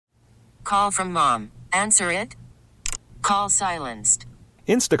Call from mom. Answer it. Call silenced.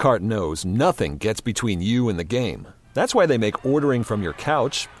 Instacart knows nothing gets between you and the game. That's why they make ordering from your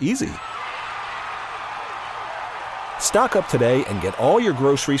couch easy. Stock up today and get all your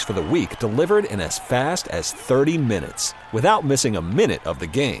groceries for the week delivered in as fast as 30 minutes without missing a minute of the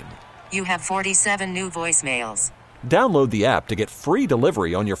game. You have 47 new voicemails. Download the app to get free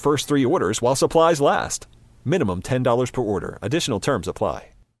delivery on your first 3 orders while supplies last. Minimum $10 per order. Additional terms apply.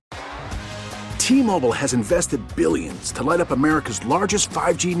 T-Mobile has invested billions to light up America's largest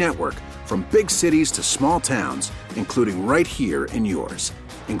 5G network, from big cities to small towns, including right here in yours.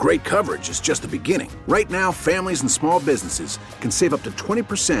 And great coverage is just the beginning. Right now, families and small businesses can save up to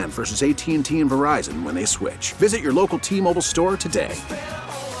 20% versus AT&T and Verizon when they switch. Visit your local T-Mobile store today.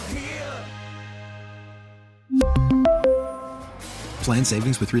 Plan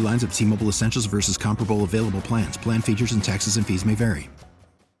savings with 3 lines of T-Mobile Essentials versus comparable available plans. Plan features and taxes and fees may vary.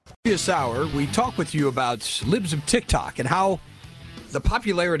 This hour, we talk with you about libs of TikTok and how the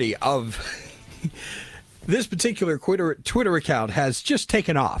popularity of this particular Twitter account has just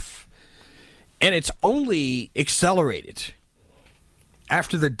taken off. And it's only accelerated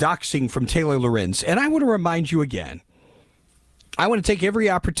after the doxing from Taylor Lorenz. And I want to remind you again, I want to take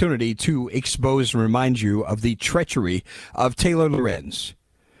every opportunity to expose and remind you of the treachery of Taylor Lorenz,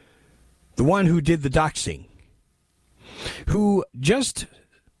 the one who did the doxing, who just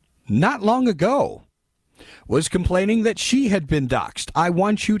not long ago was complaining that she had been doxed. I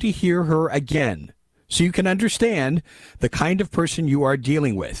want you to hear her again so you can understand the kind of person you are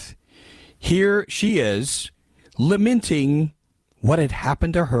dealing with. Here she is lamenting what had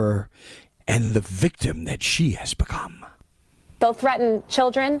happened to her and the victim that she has become. They'll threaten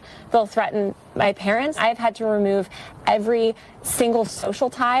children. They'll threaten my parents. I've had to remove every single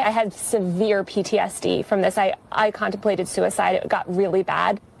social tie. I had severe PTSD from this. I contemplated suicide. It got really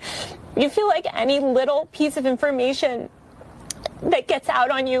bad. You feel like any little piece of information that gets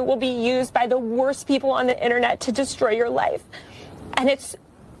out on you will be used by the worst people on the internet to destroy your life. And it's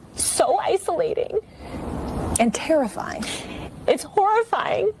so isolating. And terrifying. It's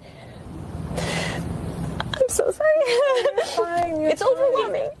horrifying. I'm so sorry. It's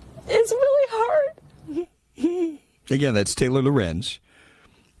overwhelming. It's really hard. Again, that's Taylor Lorenz,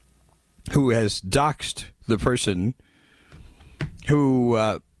 who has doxed the person who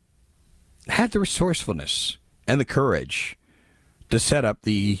had the resourcefulness and the courage to set up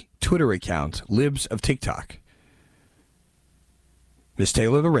the Twitter account, Libs of TikTok. Miss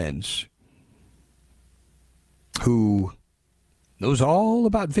Taylor Lorenz, who knows all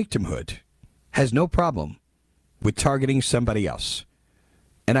about victimhood, has no problem with targeting somebody else.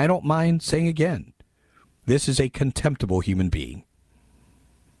 And I don't mind saying again, this is a contemptible human being.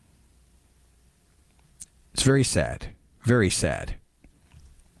 It's very sad. Very sad.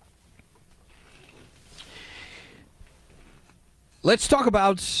 Let's talk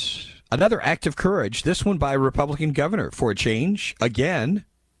about another act of courage, this one by a Republican governor for a change. Again,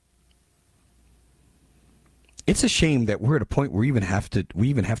 it's a shame that we're at a point where we even have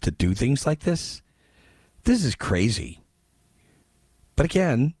to do things like this. This is crazy. But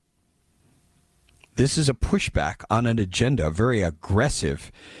again, this is a pushback on an agenda, very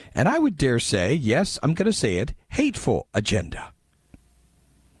aggressive, and I would dare say, yes, I'm going to say it, hateful agenda.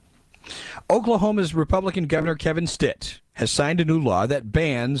 Oklahoma's Republican Governor Kevin Stitt has signed a new law that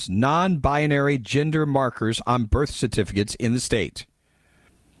bans non-binary gender markers on birth certificates in the state.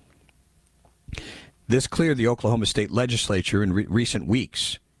 This cleared the Oklahoma State Legislature in recent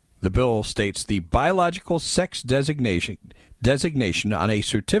weeks. The bill states the biological sex designation on a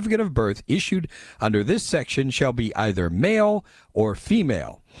certificate of birth issued under this section shall be either male or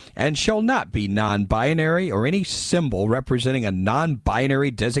female and shall not be non-binary or any symbol representing a non-binary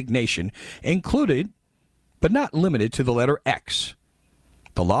designation included, but not limited to the letter X.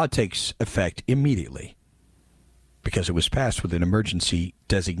 The law takes effect immediately because it was passed with an emergency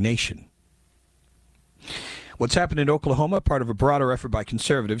designation. What's happened in Oklahoma, part of a broader effort by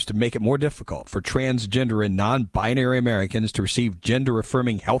conservatives to make it more difficult for transgender and non-binary Americans to receive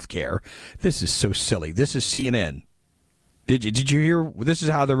gender-affirming health care. This is so silly. This is CNN. Did you hear? This is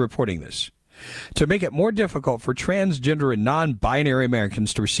how they're reporting this. To make it more difficult for transgender and non-binary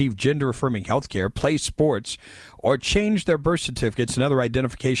Americans to receive gender-affirming health care, play sports, or change their birth certificates and other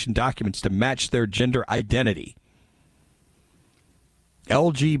identification documents to match their gender identity.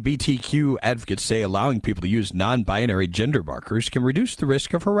 LGBTQ advocates say allowing people to use non-binary gender markers can reduce the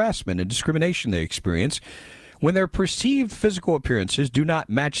risk of harassment and discrimination they experience when their perceived physical appearances do not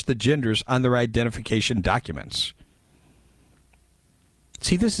match the genders on their identification documents.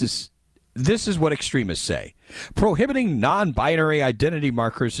 See, this is what extremists say. Prohibiting non-binary identity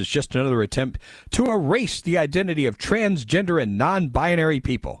markers is just another attempt to erase the identity of transgender and non-binary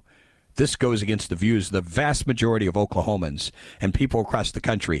people. This goes against the views of the vast majority of Oklahomans and people across the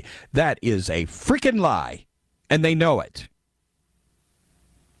country. That is a freaking lie, and they know it.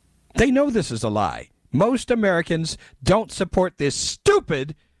 They know this is a lie. Most Americans don't support this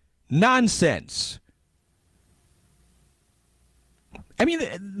stupid nonsense. I mean,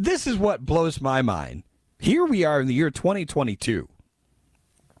 this is what blows my mind. Here we are in the year 2022.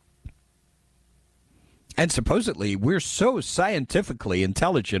 And supposedly, we're so scientifically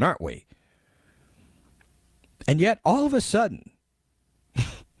intelligent, aren't we? And yet, all of a sudden,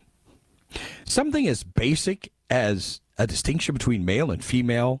 something as basic as a distinction between male and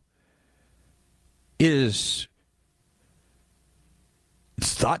female is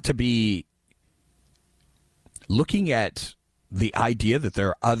thought to be looking at the idea that there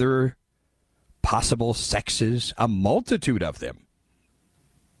are other possible sexes, a multitude of them.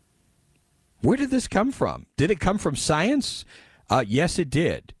 Where did this come from? Did it come from science? Yes, it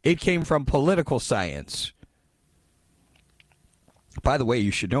did. It came from political science. By the way,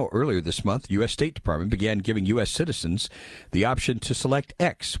 you should know earlier this month, the U.S. State Department began giving U.S. citizens the option to select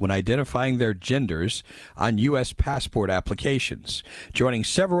X when identifying their genders on U.S. passport applications, joining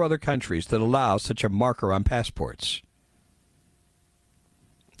several other countries that allow such a marker on passports.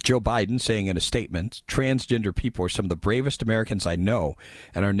 Joe Biden saying in a statement, transgender people are some of the bravest Americans I know,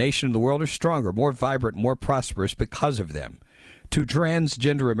 and our nation and the world are stronger, more vibrant, more prosperous because of them. To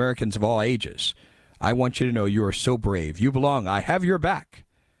transgender Americans of all ages, I want you to know you are so brave. You belong. I have your back.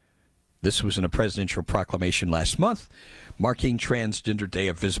 This was in a presidential proclamation last month, marking Transgender Day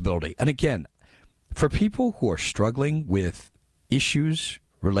of Visibility. And again, for people who are struggling with issues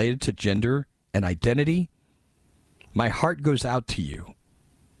related to gender and identity, my heart goes out to you.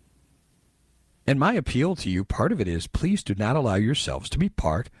 And my appeal to you, part of it is, please do not allow yourselves to be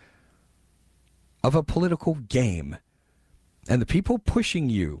part of a political game. And the people pushing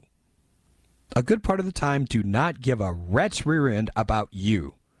you, a good part of the time, do not give a rat's rear end about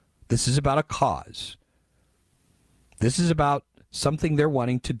you. This is about a cause. This is about something they're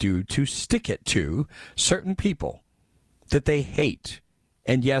wanting to do to stick it to certain people that they hate.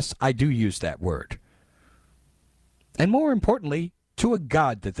 And yes, I do use that word. And more importantly, to a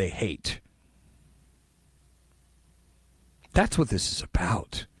God that they hate. That's what this is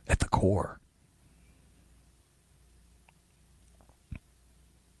about at the core.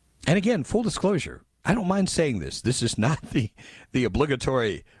 And again, full disclosure, I don't mind saying this. This is not the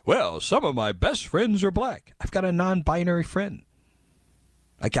obligatory, well, some of my best friends are black. I've got a non-binary friend,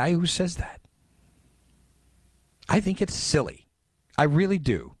 a guy who says that. I think it's silly. I really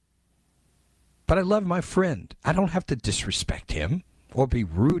do. But I love my friend. I don't have to disrespect him or be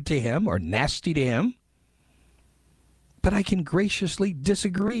rude to him or nasty to him. But I can graciously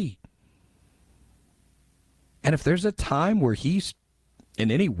disagree. And if there's a time where he's in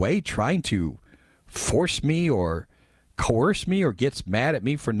any way trying to force me or coerce me or gets mad at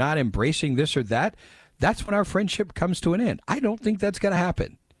me for not embracing this or that, that's when our friendship comes to an end. I don't think that's going to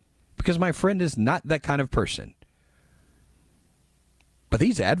happen because my friend is not that kind of person. But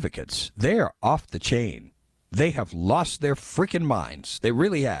these advocates, they're off the chain. They have lost their freaking minds. They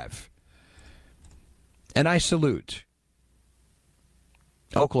really have. And I salute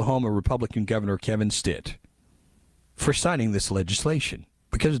Oklahoma Republican Governor Kevin Stitt for signing this legislation,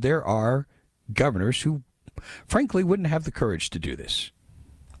 because there are governors who, frankly, wouldn't have the courage to do this.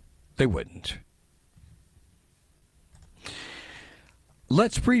 They wouldn't.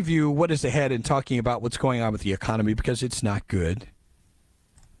 Let's preview what is ahead in talking about what's going on with the economy, because it's not good.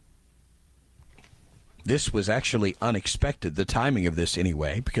 This was actually unexpected, the timing of this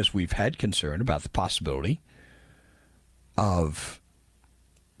anyway, because we've had concern about the possibility of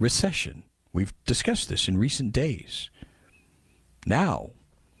recession. We've discussed this in recent days. Now,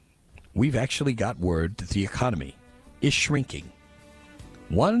 we've actually got word that the economy is shrinking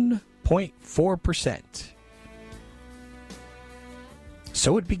 1.4%.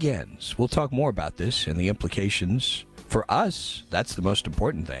 So it begins. We'll talk more about this and the implications for us. That's the most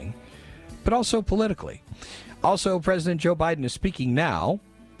important thing. But also politically. Also, President Joe Biden is speaking now.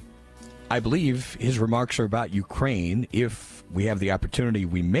 I believe his remarks are about Ukraine. If we have the opportunity,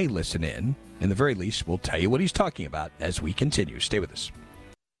 we may listen in. In the very least, we'll tell you what he's talking about as we continue. Stay with us.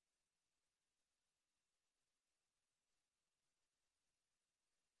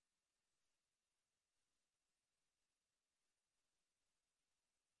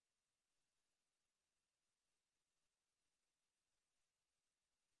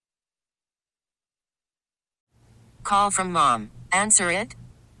 Call from mom. Answer it.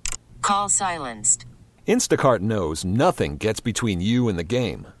 Call silenced. Instacart knows nothing gets between you and the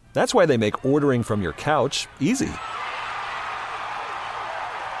game. That's why they make ordering from your couch easy.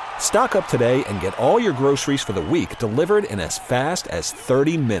 Stock up today and get all your groceries for the week delivered in as fast as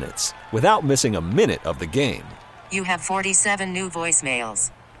 30 minutes without missing a minute of the game. You have 47 new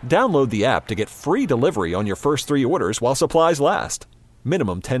voicemails. Download the app to get free delivery on your first 3 orders while supplies last.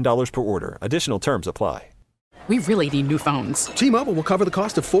 Minimum $10 per order. Additional terms apply. We really need new phones. T-Mobile will cover the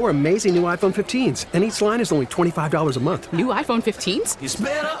cost of 4 amazing new iPhone 15s, and each line is only $25 a month. New iPhone 15s? It's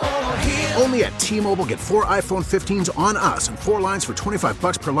better over here. Only at T-Mobile, get 4 iPhone 15s on us and 4 lines for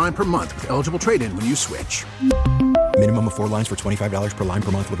 $25 per line per month with eligible trade-in when you switch. Minimum of 4 lines for $25 per line per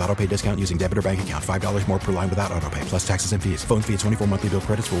month with autopay discount using debit or bank account. $5 more per line without autopay, plus taxes and fees. Phone fee at 24 monthly bill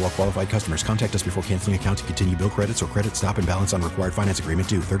credits for well-qualified customers. Contact us before canceling account to continue bill credits or credit stop and balance on required finance agreement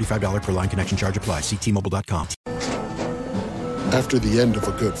due. $35 per line connection charge applies. See T-Mobile.com. After the end of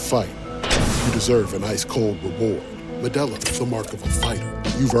a good fight, you deserve an ice-cold reward. Modelo, the mark of a fighter.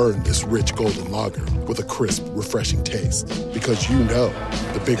 You've earned this rich golden lager with a crisp, refreshing taste. Because you know,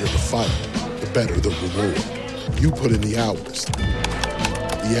 the bigger the fight, the better the reward. You put in the hours,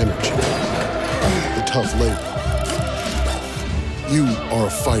 the energy, the tough labor. You are a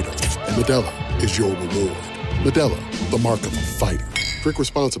fighter, and Modelo is your reward. Modelo, the mark of a fighter. Drink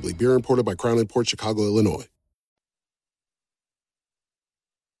responsibly. Beer imported by Crown Imports, Chicago, Illinois.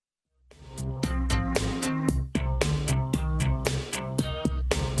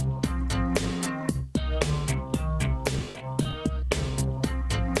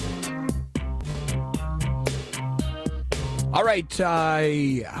 All right,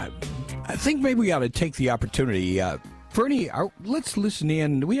 I think maybe we ought to take the opportunity. Bernie, let's listen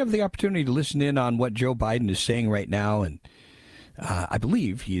in. We have the opportunity to listen in on what Joe Biden is saying right now, and I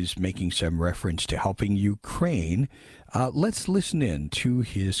believe he is making some reference to helping Ukraine. Let's listen in to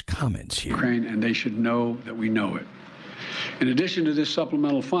his comments here. Ukraine, and they should know that we know it. In addition to this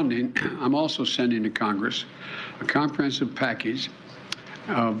supplemental funding, I'm also sending to Congress a comprehensive package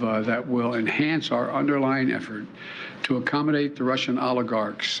that will enhance our underlying effort to accommodate the Russian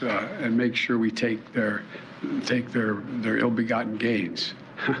oligarchs and make sure we take their ill-begotten gains.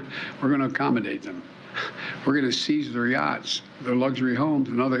 We're going to accommodate them. We're going to seize their yachts, their luxury homes,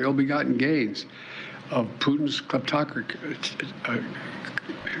 and other ill-begotten gains of Putin's kleptocracy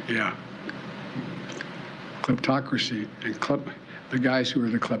and the guys who are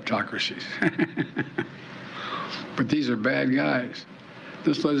the kleptocracies. But these are bad guys.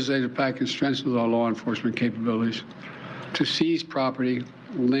 This legislative package strengthens our law enforcement capabilities to seize property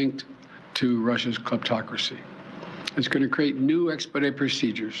linked to Russia's kleptocracy. It's going to create new expedited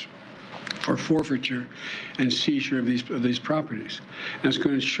procedures for forfeiture and seizure of these properties. And it's going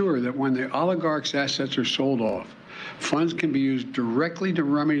to ensure that when the oligarchs' assets are sold off, funds can be used directly to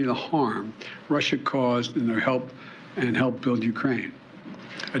remedy the harm Russia caused in their help build Ukraine.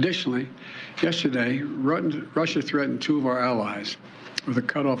 Additionally, yesterday, Russia threatened 2 of our allies with a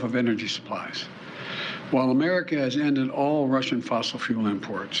cutoff of energy supplies. While America has ended all Russian fossil fuel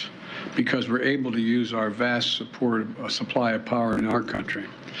imports because we're able to use our vast supply of power in our country,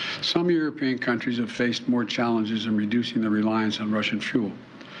 some European countries have faced more challenges in reducing their reliance on Russian fuel.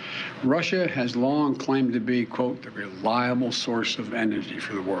 Russia has long claimed to be, quote, the reliable source of energy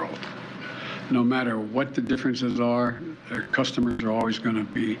for the world. No matter what the differences are, their customers are always going to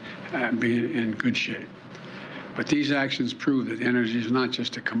be in good shape. But these actions prove that energy is not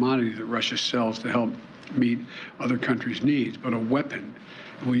just a commodity that Russia sells to help meet other countries' needs, but a weapon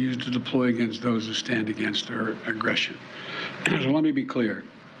we use to deploy against those who stand against their aggression. So let me be clear.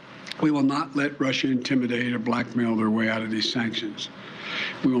 We will not let Russia intimidate or blackmail their way out of these sanctions.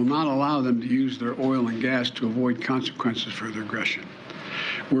 We will not allow them to use their oil and gas to avoid consequences for their aggression.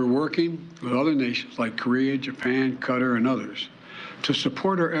 We're working with other nations like Korea, Japan, Qatar, and others to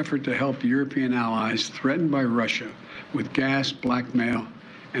support our effort to help European allies threatened by Russia with gas, blackmail,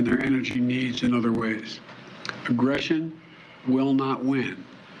 and their energy needs in other ways. Aggression will not win.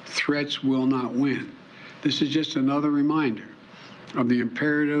 Threats will not win. This is just another reminder of the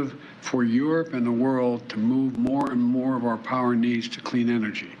imperative for Europe and the world to move more and more of our power needs to clean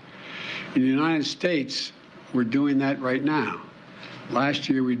energy. In the United States, we're doing that right now. Last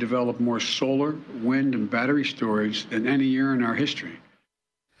year, we developed more solar, wind, and battery storage than any year in our history.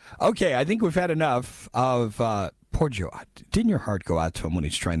 Okay, I think we've had enough of poor Joe. Didn't your heart go out to him when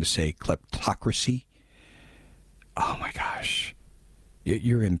he's trying to say kleptocracy? Oh, my gosh.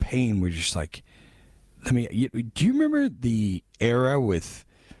 You're in pain. We're just like, do you remember the era with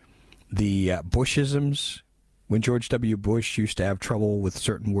the Bushisms when George W. Bush used to have trouble with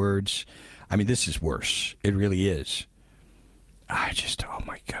certain words? I mean, this is worse. It really is. oh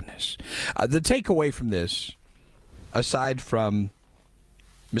my goodness. The takeaway from this, aside from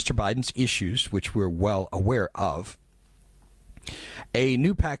Mr. Biden's issues, which we're well aware of, a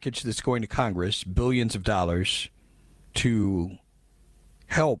new package that's going to Congress, billions of dollars to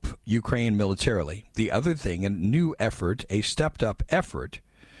help Ukraine militarily. The other thing, a new effort, a stepped-up effort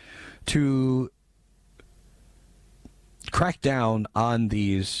to crack down on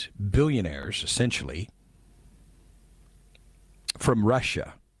these billionaires, essentially, from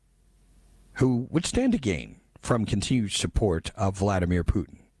Russia, who would stand to gain from continued support of Vladimir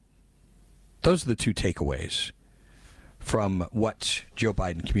Putin. Those are the two takeaways from what Joe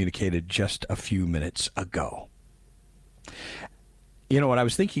Biden communicated just a few minutes ago. You know, when I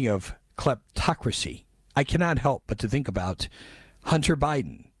was thinking of kleptocracy, I cannot help but to think about Hunter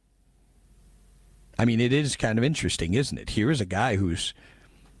Biden. I mean, it is kind of interesting, isn't it? Here is a guy who's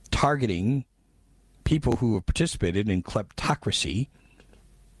targeting people who have participated in kleptocracy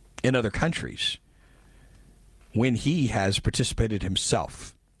in other countries when he has participated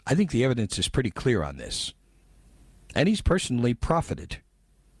himself. I think the evidence is pretty clear on this. And he's personally profited.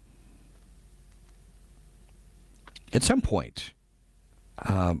 At some point,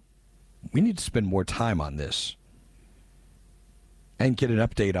 we need to spend more time on this and get an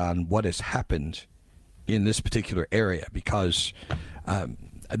update on what has happened in this particular area, because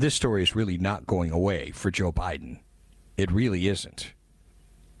this story is really not going away for Joe Biden. It really isn't.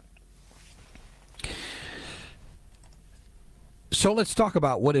 So let's talk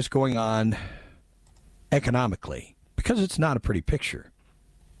about what is going on economically, because it's not a pretty picture.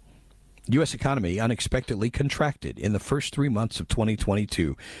 The U.S. economy unexpectedly contracted in the first 3 months of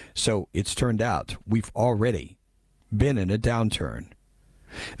 2022. So it's turned out we've already been in a downturn.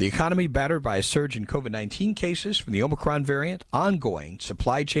 The economy battered by a surge in COVID-19 cases from the Omicron variant, ongoing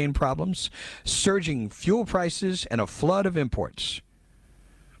supply chain problems, surging fuel prices, and a flood of imports.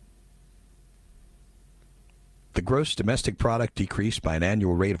 The gross domestic product decreased by an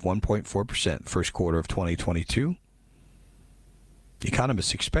annual rate of 1.4% first quarter of 2022.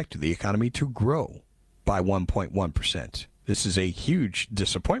 Economists expected the economy to grow by 1.1%. This is a huge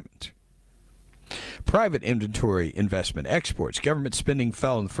disappointment. Private inventory investment, exports, government spending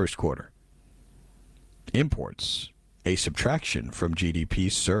fell in the first quarter. Imports, a subtraction from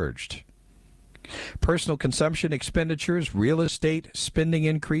GDP, surged. Personal consumption expenditures, real estate spending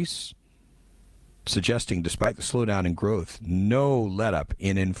increase, suggesting despite the slowdown in growth, no let-up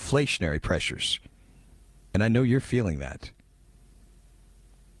in inflationary pressures. And I know you're feeling that.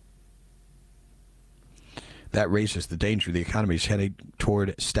 That raises the danger the economy is heading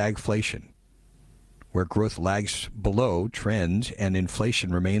toward stagflation, where growth lags below trend and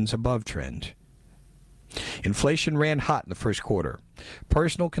inflation remains above trend. Inflation ran hot in the first quarter.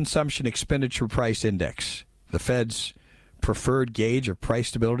 Personal consumption expenditure price index, the Fed's preferred gauge of price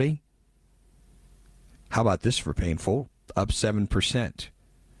stability. How about this for painful? Up 7%.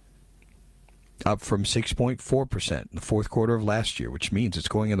 Up from 6.4% in the fourth quarter of last year, which means it's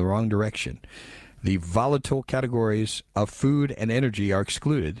going in the wrong direction. The volatile categories of food and energy are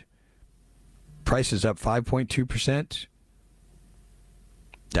excluded. Prices up 5.2%,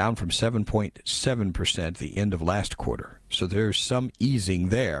 down from 7.7% at the end of last quarter. So there's some easing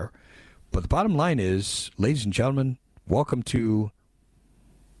there. But the bottom line is, ladies and gentlemen, welcome to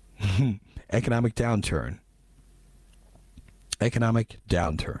economic downturn. Economic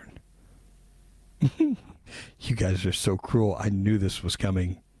downturn. You guys are so cruel. I knew this was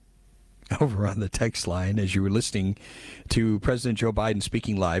coming. Over on the text line, as you were listening to President Joe Biden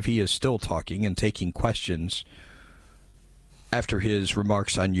speaking live, he is still talking and taking questions after his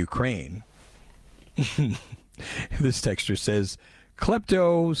remarks on Ukraine. This texter says,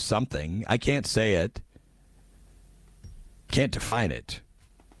 klepto something. I can't say it. Can't define it.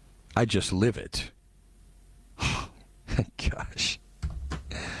 I just live it. Gosh.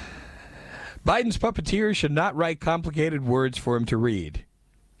 Biden's puppeteers should not write complicated words for him to read.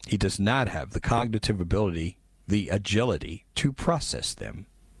 He does not have the cognitive ability, the agility to process them.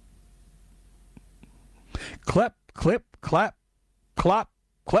 Clep, clip, clap, clop,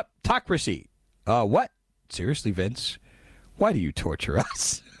 kleptocracy. What? Seriously, Vince? Why do you torture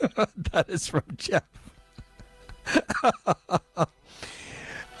us? That is from Jeff.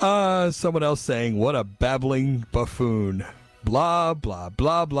 Someone else saying, what a babbling buffoon. Blah, blah,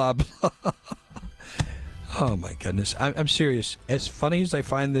 blah, blah, blah. Oh, my goodness. I'm serious. As funny as I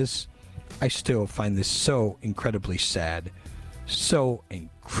find this, I still find this so incredibly sad. So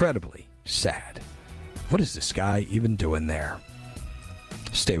incredibly sad. What is this guy even doing there?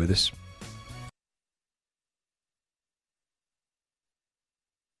 Stay with us.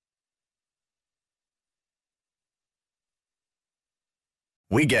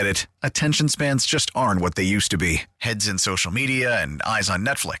 We get it. Attention spans just aren't what they used to be. Heads in social media and eyes on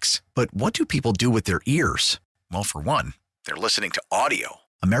Netflix. But what do people do with their ears? Well, for one, they're listening to audio.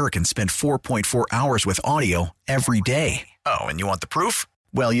 Americans spend 4.4 hours with audio every day. Oh, and you want the proof?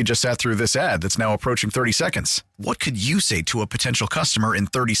 Well, you just sat through this ad that's now approaching 30 seconds. What could you say to a potential customer in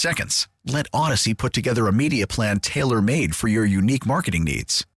 30 seconds? Let Odyssey put together a media plan tailor-made for your unique marketing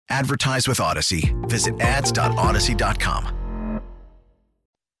needs. Advertise with Odyssey. Visit ads.odyssey.com.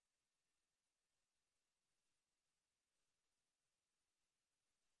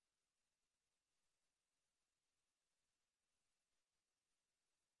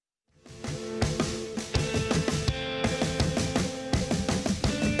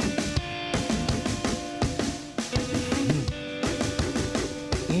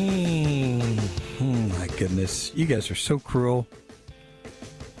 Goodness, you guys are so cruel.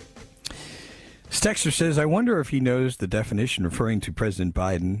 Stexter says, I wonder if he knows the definition referring to President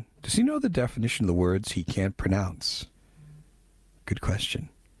Biden. Does he know the definition of the words he can't pronounce? Good question.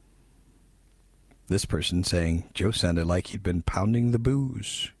 This person saying, Joe sounded like he'd been pounding the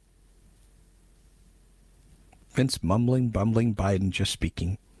booze. Vince mumbling, bumbling, Biden just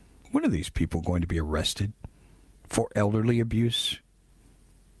speaking. When are these people going to be arrested for elderly abuse?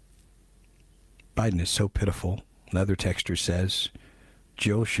 Biden is so pitiful. Another texter says,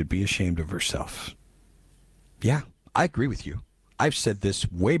 Jill should be ashamed of herself. Yeah, I agree with you. I've said this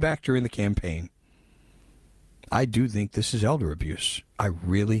way back during the campaign. I do think this is elder abuse. I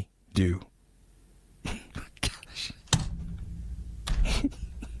really do. Gosh.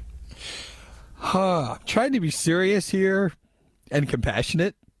 I'm trying to be serious here and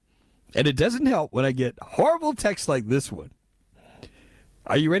compassionate, and it doesn't help when I get horrible texts like this one.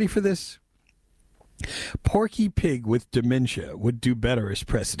 Are you ready for this? Porky Pig with dementia would do better as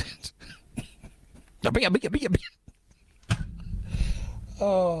president.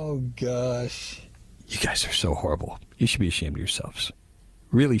 Oh, gosh. You guys are so horrible. You should be ashamed of yourselves.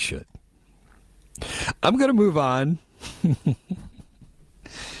 Really should. I'm going to move on.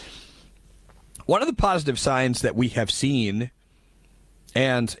 One of the positive signs that we have seen,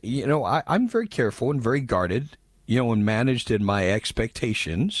 and, you know, I'm very careful and very guarded, you know, and managed in my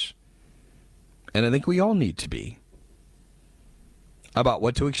expectations. And I think we all need to be, about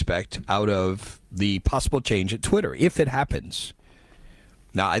what to expect out of the possible change at Twitter, if it happens.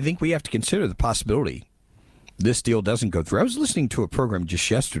 Now, I think we have to consider the possibility this deal doesn't go through. I was listening to a program just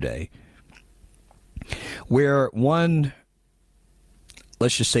yesterday where one,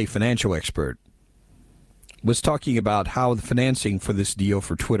 let's just say, financial expert was talking about how the financing for this deal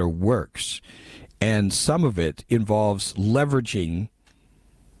for Twitter works. And some of it involves leveraging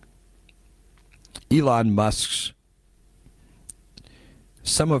Elon Musk's,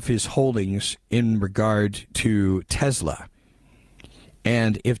 some of his holdings in regard to Tesla.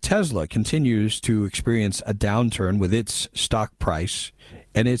 And if Tesla continues to experience a downturn with its stock price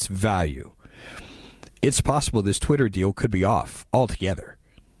and its value, it's possible this Twitter deal could be off altogether.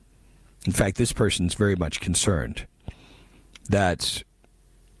 In fact, this person's very much concerned that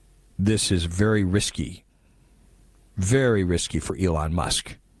this is very risky for Elon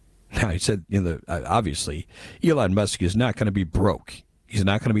Musk. Now, he said, obviously, Elon Musk is not going to be broke. He's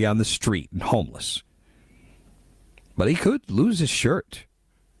not going to be on the street and homeless. But he could lose his shirt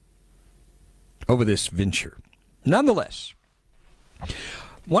over this venture. Nonetheless,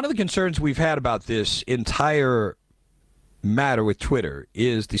 one of the concerns we've had about this entire matter with Twitter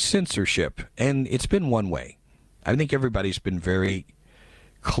is the censorship, and it's been one way. I think everybody's been very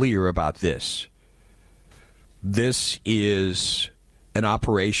clear about this. This is an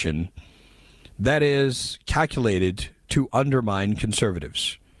operation that is calculated to undermine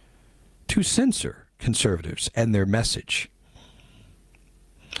conservatives, to censor conservatives and their message.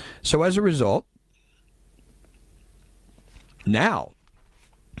 So as a result, now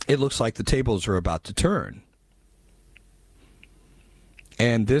it looks like the tables are about to turn.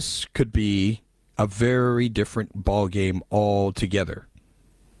 And this could be a very different ball game altogether.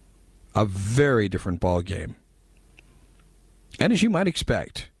 A very different ball game. And as you might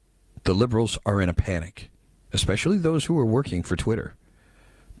expect, the liberals are in a panic, especially those who are working for Twitter,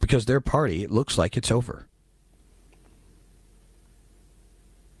 because their party, it looks like it's over.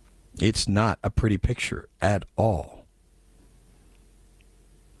 It's not a pretty picture at all.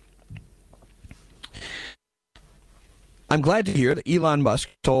 I'm glad to hear that Elon Musk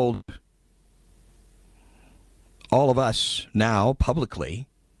told all of us now publicly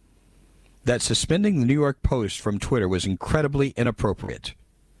that suspending the New York Post from Twitter was incredibly inappropriate.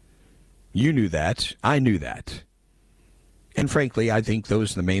 You knew that. I knew that. And frankly, I think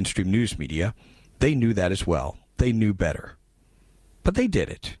those in the mainstream news media, they knew that as well. They knew better. But they did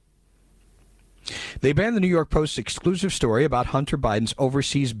it. They banned the New York Post's exclusive story about Hunter Biden's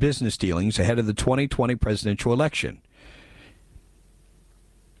overseas business dealings ahead of the 2020 presidential election.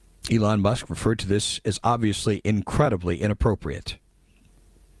 Elon Musk referred to this as obviously incredibly inappropriate.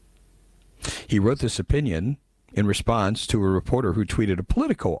 He wrote this opinion in response to a reporter who tweeted a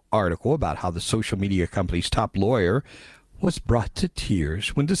political article about how the social media company's top lawyer was brought to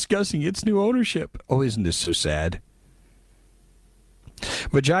tears when discussing its new ownership. Oh, isn't this so sad?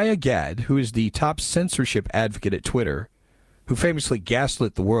 Vijaya Gad, who is the top censorship advocate at Twitter, who famously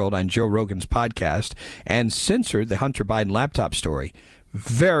gaslit the world on Joe Rogan's podcast and censored the Hunter Biden laptop story,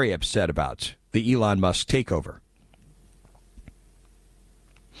 very upset about the Elon Musk takeover.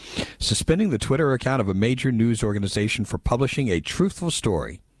 Suspending the Twitter account of a major news organization for publishing a truthful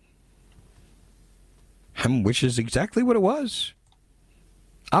story, which is exactly what it was.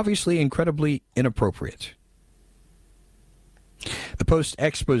 Obviously incredibly inappropriate. The Post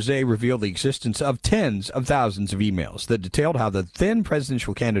expose revealed the existence of tens of thousands of emails that detailed how the then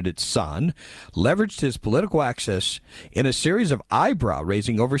presidential candidate's son leveraged his political access in a series of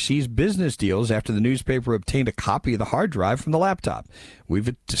eyebrow-raising overseas business deals after the newspaper obtained a copy of the hard drive from the laptop.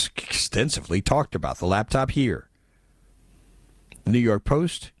 We've extensively talked about the laptop here. The New York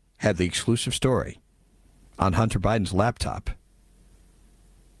Post had the exclusive story on Hunter Biden's laptop.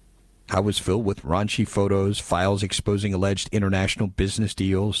 I was filled with raunchy photos, files exposing alleged international business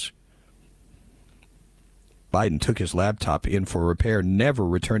deals. Biden took his laptop in for repair, never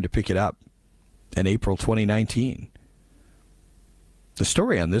returned to pick it up in April 2019. The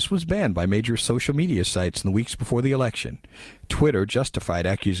story on this was banned by major social media sites in the weeks before the election. Twitter justified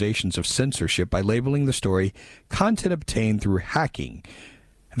accusations of censorship by labeling the story content obtained through hacking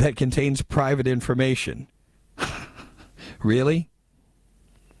that contains private information. Really?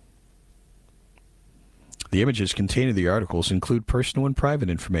 The images contained in the articles include personal and private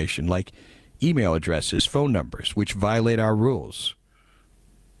information like email addresses, phone numbers, which violate our rules.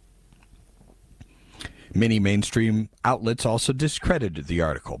 Many mainstream outlets also discredited the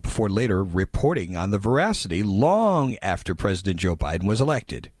article before later reporting on the veracity long after President Joe Biden was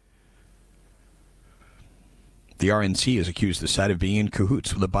elected. The RNC has accused the site of being in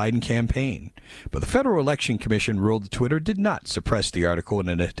cahoots with the Biden campaign, but the Federal Election Commission ruled that Twitter did not suppress the article in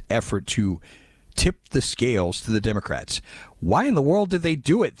an effort to tip the scales to the Democrats. Why in the world did they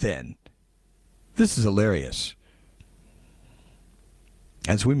do it then? This is hilarious.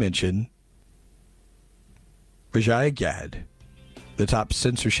 As we mentioned, Vijaya Gad, the top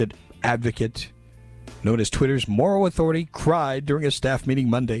censorship advocate, known as Twitter's moral authority, cried during a staff meeting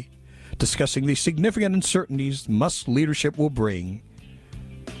Monday, discussing the significant uncertainties Musk's leadership will bring.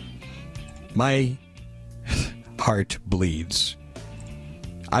 My heart bleeds.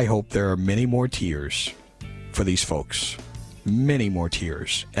 I hope there are many more tears for these folks. Many more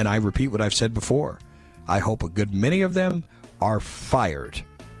tears. And I repeat what I've said before. I hope a good many of them are fired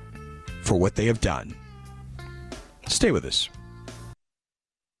for what they have done. Stay with us.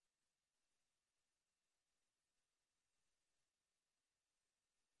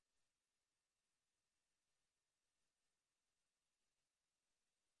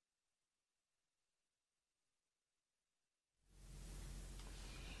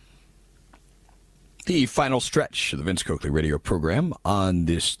 The final stretch of the Vince Coakley radio program on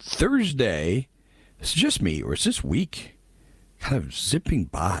this Thursday. Is it just me, or is this week kind of zipping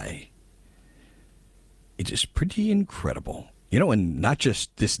by? It is pretty incredible. You know, and not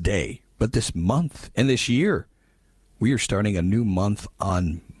just this day, but this month and this year. We are starting a new month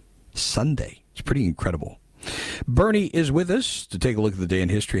on Sunday. It's pretty incredible. Bernie is with us to take a look at the day in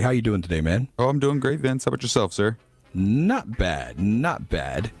history. How you doing today, man? Oh, I'm doing great, Vince. How about yourself, sir? Not bad, not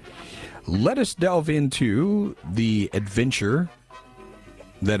bad. Let us delve into the adventure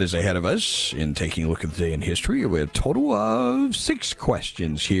that is ahead of us in taking a look at the day in history. We have a total of 6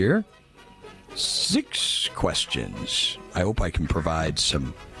 questions here. 6 questions. I hope I can provide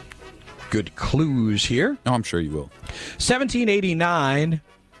some good clues here. Oh, I'm sure you will. 1789,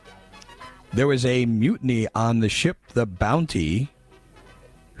 there was a mutiny on the ship the Bounty.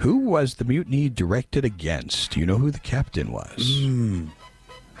 Who was the mutiny directed against? Do you know who the captain was?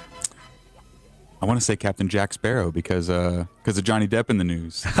 I want to say Captain Jack Sparrow because of Johnny Depp in the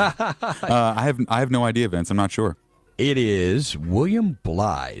news. I have no idea, Vince. I'm not sure. It is William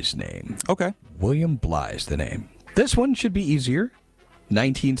Bly's name. Okay. William Bly's the name. This one should be easier.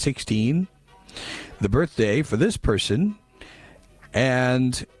 1916. The birthday for this person.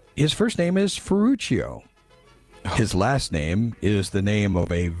 And his first name is Ferruccio. His last name is the name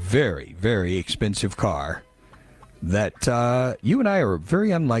of a very, very expensive car that you and I are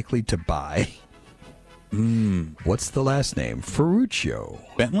very unlikely to buy. What's the last name? Ferruccio.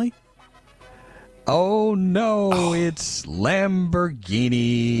 Bentley? Oh, no, it's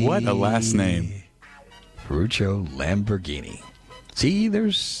Lamborghini. What a last name. Ferruccio Lamborghini. See,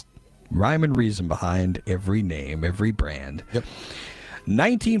 there's rhyme and reason behind every name, every brand. Yep.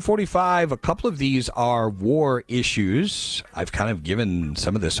 1945, a couple of these are war issues. I've kind of given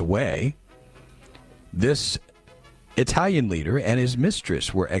some of this away. This Italian leader and his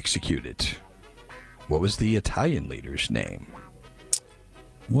mistress were executed. What was the Italian leader's name?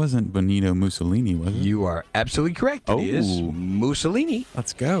 Wasn't Benito Mussolini, was it? You are absolutely correct. It is Mussolini.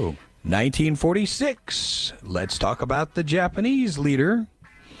 Let's go. 1946. Let's talk about the Japanese leader.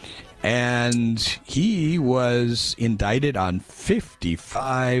 And he was indicted on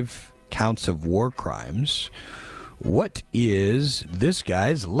 55 counts of war crimes. What is this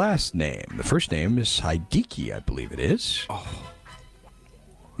guy's last name? The first name is Hideki, I believe it is.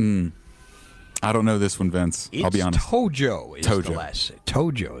 I don't know this one, Vince. I'll be honest. Tojo is the last.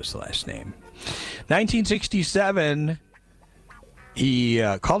 Tojo is the last name. 1967,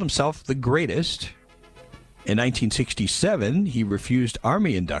 he called himself the greatest. In 1967, he refused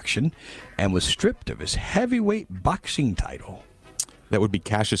Army induction and was stripped of his heavyweight boxing title. That would be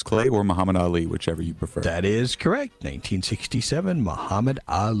Cassius Clay or Muhammad Ali, whichever you prefer. That is correct. 1967, Muhammad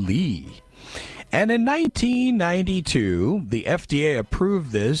Ali. And in 1992, the FDA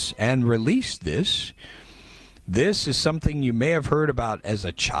approved this and released this. This is something you may have heard about as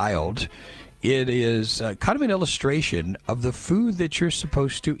a child. It is kind of an illustration of the food that you're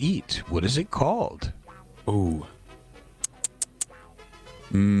supposed to eat. What is it called? Oh.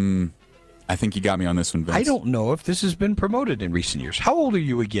 I think you got me on this one, Vince. I don't know if this has been promoted in recent years. How old are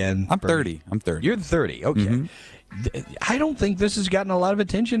you again? I'm Bernie? 30. I'm 30. You're 30. Okay. Mm-hmm. I don't think this has gotten a lot of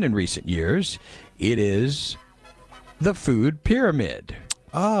attention in recent years. It is the food pyramid.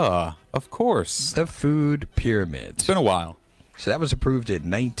 Ah, of course. The food pyramid. It's been a while. So that was approved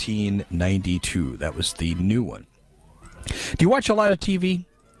in 1992. That was the new one. Do you watch a lot of TV?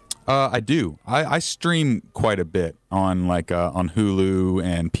 I do. I stream quite a bit on on Hulu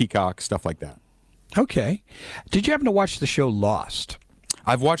and Peacock, stuff like that. Okay. Did you happen to watch the show Lost?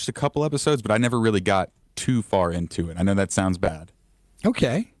 I've watched a couple episodes, but I never really got too far into it. I know that sounds bad.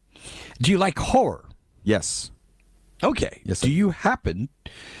 Okay. Do you like horror? Yes. Okay. Yes. Do you happen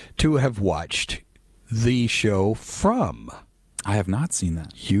to have watched the show From? I have not seen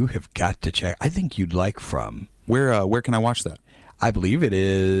that. You have got to check. I think you'd like From. Where can I watch that? I believe it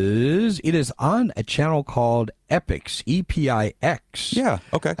is on a channel called Epix, EPIX. Yeah,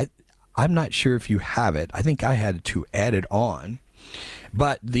 okay. I'm not sure if you have it. I think I had to add it on.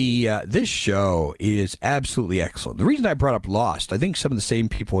 But this show is absolutely excellent. The reason I brought up Lost, I think some of the same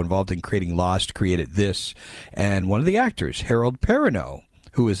people involved in creating Lost created this. And one of the actors, Harold Perrineau,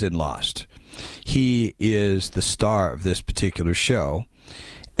 who is in Lost, he is the star of this particular show.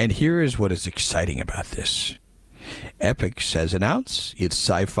 And here is what is exciting about this. Epix has announced its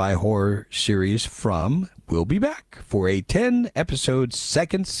sci-fi horror series From will be back for a 10-episode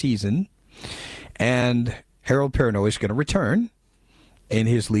second season. And Harold Perrineau is going to return in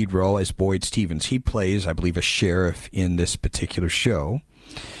his lead role as Boyd Stevens. He plays, I believe, a sheriff in this particular show.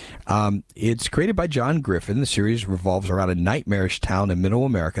 It's created by John Griffin. The series revolves around a nightmarish town in middle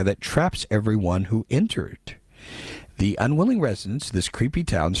America that traps everyone who entered. The unwilling residents of this creepy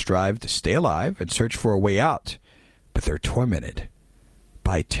town strive to stay alive and search for a way out, but they're tormented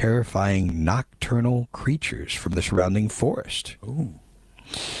by terrifying nocturnal creatures from the surrounding forest. Ooh.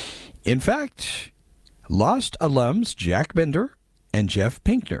 In fact, Lost alums Jack Bender and Jeff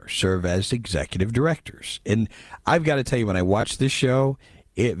Pinkner serve as executive directors. And I've got to tell you, when I watch this show,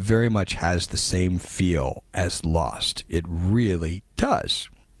 it very much has the same feel as Lost. It really does.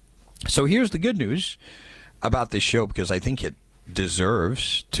 So here's the good news about this show, because I think it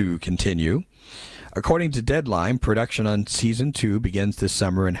deserves to continue. According to Deadline, production on Season 2 begins this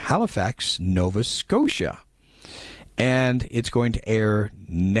summer in Halifax, Nova Scotia. And it's going to air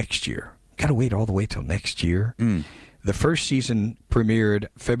next year. Got to wait all the way till next year. The first season premiered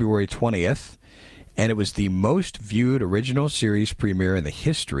February 20th, and it was the most viewed original series premiere in the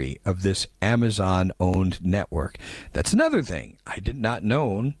history of this Amazon-owned network. That's another thing. I did not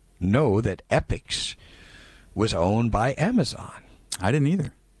know that Epix was owned by Amazon. I didn't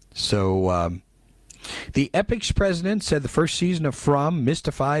either. So the Epix president said the first season of From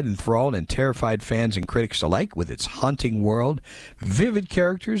mystified, enthralled, and terrified fans and critics alike with its haunting world, vivid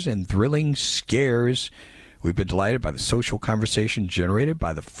characters, and thrilling scares. We've been delighted by the social conversation generated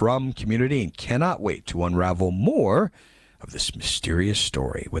by the From community and cannot wait to unravel more of this mysterious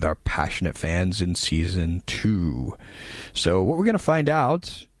story with our passionate fans in Season 2. So what we're going to find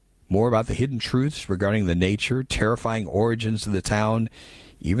out More about the hidden truths regarding the nature, terrifying origins of the town,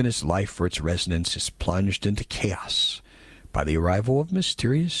 even as life for its residents is plunged into chaos by the arrival of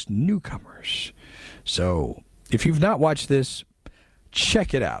mysterious newcomers. So, if you've not watched this,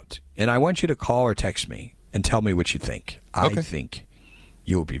 check it out. And I want you to call or text me and tell me what you think. Okay. I think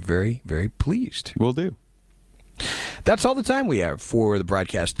you will be very, very pleased. Will do. That's all the time we have for the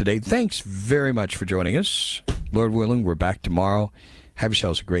broadcast today. Thanks very much for joining us. Lord willing, we're back tomorrow. Have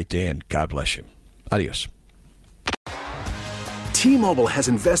yourselves a great day, and God bless you. Adios. T-Mobile has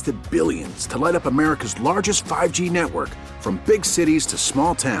invested billions to light up America's largest 5G network, from big cities to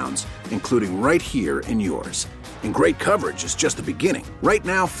small towns, including right here in yours. And great coverage is just the beginning. Right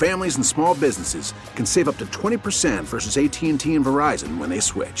now, families and small businesses can save up to 20% versus AT&T and Verizon when they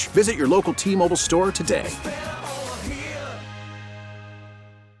switch. Visit your local T-Mobile store today.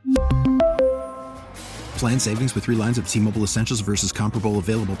 Plan savings with 3 lines of T-Mobile Essentials versus comparable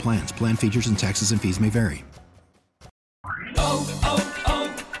available plans. Plan features and taxes and fees may vary.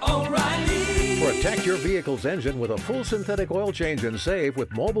 Protect your vehicle's engine with a full synthetic oil change and save with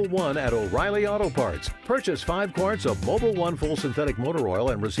Mobil 1 at O'Reilly Auto Parts. Purchase 5 quarts of Mobil 1 full synthetic motor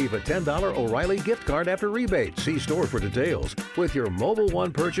oil and receive a $10 O'Reilly gift card after rebate. See store for details. With your Mobil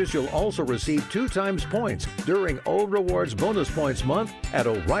 1 purchase, you'll also receive 2 times points during O Rewards Bonus Points Month at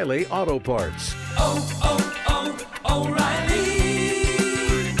O'Reilly Auto Parts. O'Reilly.